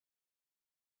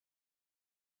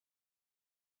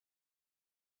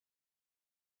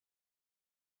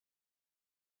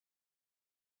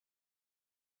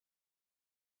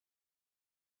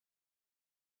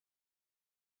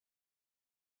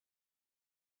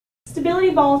Stability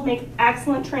balls make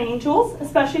excellent training tools,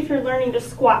 especially if you're learning to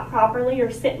squat properly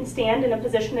or sit and stand in a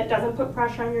position that doesn't put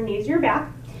pressure on your knees or your back.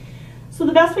 So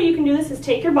the best way you can do this is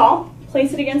take your ball,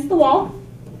 place it against the wall,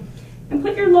 and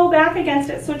put your low back against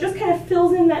it so it just kind of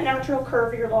fills in that natural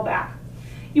curve of your low back.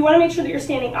 You want to make sure that you're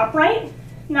standing upright,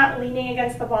 not leaning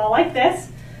against the ball like this.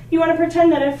 You want to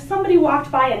pretend that if somebody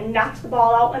walked by and knocked the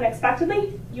ball out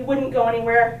unexpectedly, you wouldn't go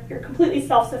anywhere. You're completely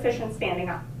self-sufficient standing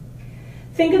up.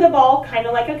 Think of the ball kind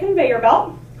of like a conveyor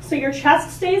belt, so your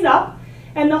chest stays up,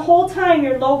 and the whole time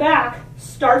your low back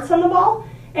starts on the ball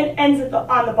and ends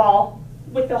on the ball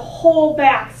with the whole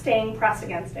back staying pressed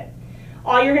against it.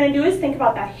 All you're going to do is think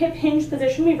about that hip hinge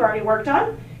position we've already worked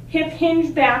on. Hip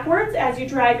hinge backwards as you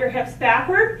drive your hips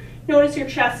backward. Notice your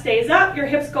chest stays up, your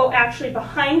hips go actually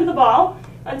behind the ball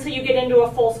until you get into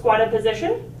a full squatted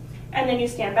position, and then you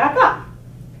stand back up.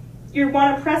 You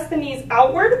want to press the knees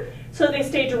outward so they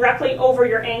stay directly over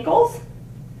your ankles.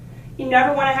 You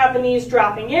never want to have the knees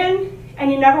dropping in, and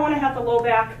you never want to have the low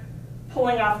back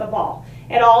pulling off the ball.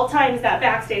 At all times, that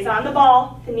back stays on the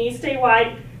ball, the knees stay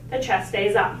wide, the chest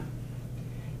stays up.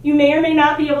 You may or may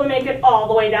not be able to make it all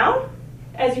the way down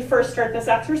as you first start this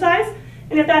exercise,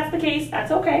 and if that's the case,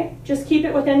 that's okay. Just keep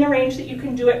it within the range that you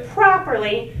can do it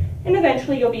properly, and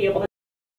eventually you'll be able to